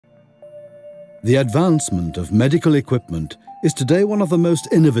The advancement of medical equipment is today one of the most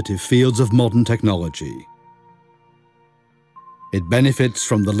innovative fields of modern technology. It benefits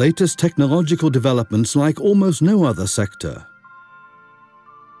from the latest technological developments like almost no other sector.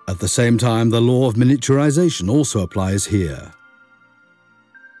 At the same time, the law of miniaturization also applies here.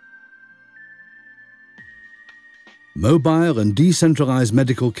 Mobile and decentralized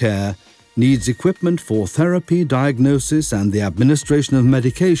medical care needs equipment for therapy, diagnosis, and the administration of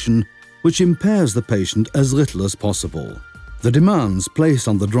medication which impairs the patient as little as possible. The demands placed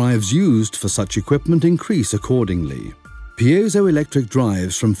on the drives used for such equipment increase accordingly. Piezoelectric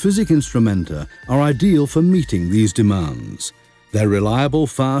drives from Physik Instrumenta are ideal for meeting these demands. They're reliable,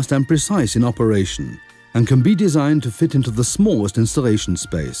 fast, and precise in operation, and can be designed to fit into the smallest installation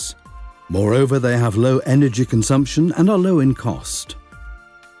space. Moreover, they have low energy consumption and are low in cost.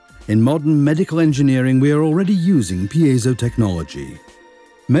 In modern medical engineering, we are already using piezo technology.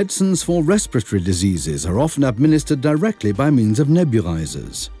 Medicines for respiratory diseases are often administered directly by means of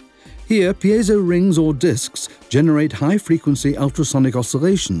nebulizers. Here, piezo rings or discs generate high-frequency ultrasonic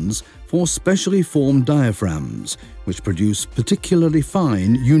oscillations for specially formed diaphragms, which produce particularly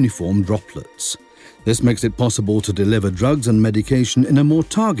fine, uniform droplets. This makes it possible to deliver drugs and medication in a more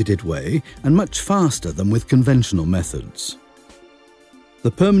targeted way and much faster than with conventional methods.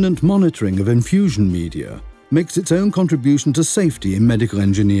 The permanent monitoring of infusion media makes its own contribution to safety in medical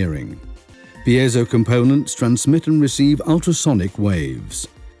engineering. Piezo components transmit and receive ultrasonic waves.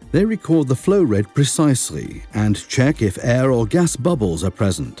 They record the flow rate precisely and check if air or gas bubbles are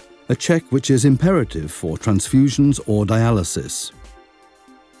present, a check which is imperative for transfusions or dialysis.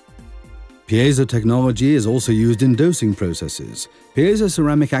 Piezo technology is also used in dosing processes.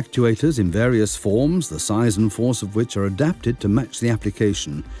 Piezo-ceramic actuators in various forms, the size and force of which are adapted to match the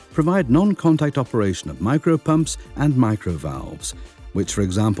application, provide non-contact operation of micropumps and microvalves, which, for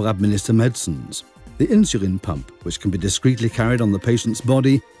example, administer medicines. The insulin pump, which can be discreetly carried on the patient's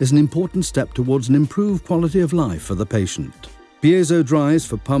body, is an important step towards an improved quality of life for the patient. Piezo drives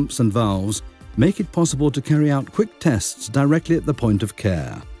for pumps and valves make it possible to carry out quick tests directly at the point of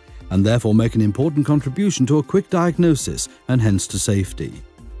care, and therefore make an important contribution to a quick diagnosis and hence to safety.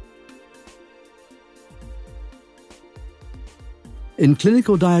 In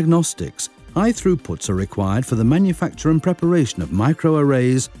clinical diagnostics, high throughputs are required for the manufacture and preparation of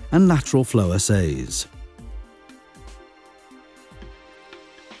microarrays and lateral flow assays.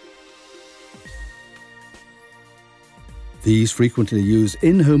 These frequently use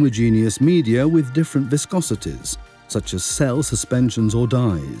inhomogeneous media with different viscosities, such as cell suspensions or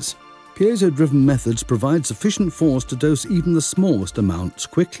dyes. Piezo-driven methods provide sufficient force to dose even the smallest amounts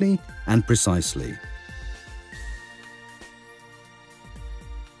quickly and precisely.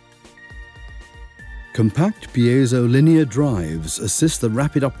 Compact piezo linear drives assist the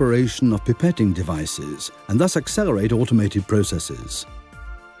rapid operation of pipetting devices and thus accelerate automated processes.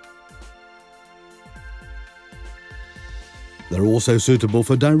 They're also suitable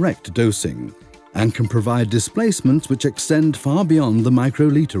for direct dosing and can provide displacements which extend far beyond the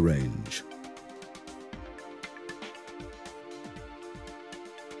microliter range.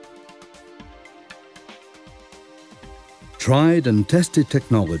 Tried and tested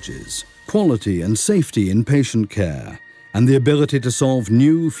technologies, quality and safety in patient care, and the ability to solve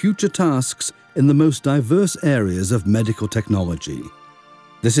new future tasks in the most diverse areas of medical technology.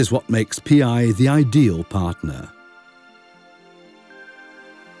 This is what makes PI the ideal partner.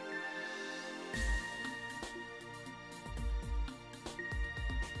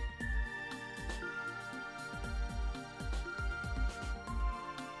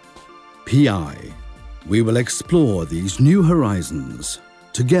 PI. We will explore these new horizons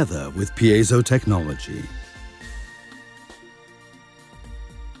together with piezo technology.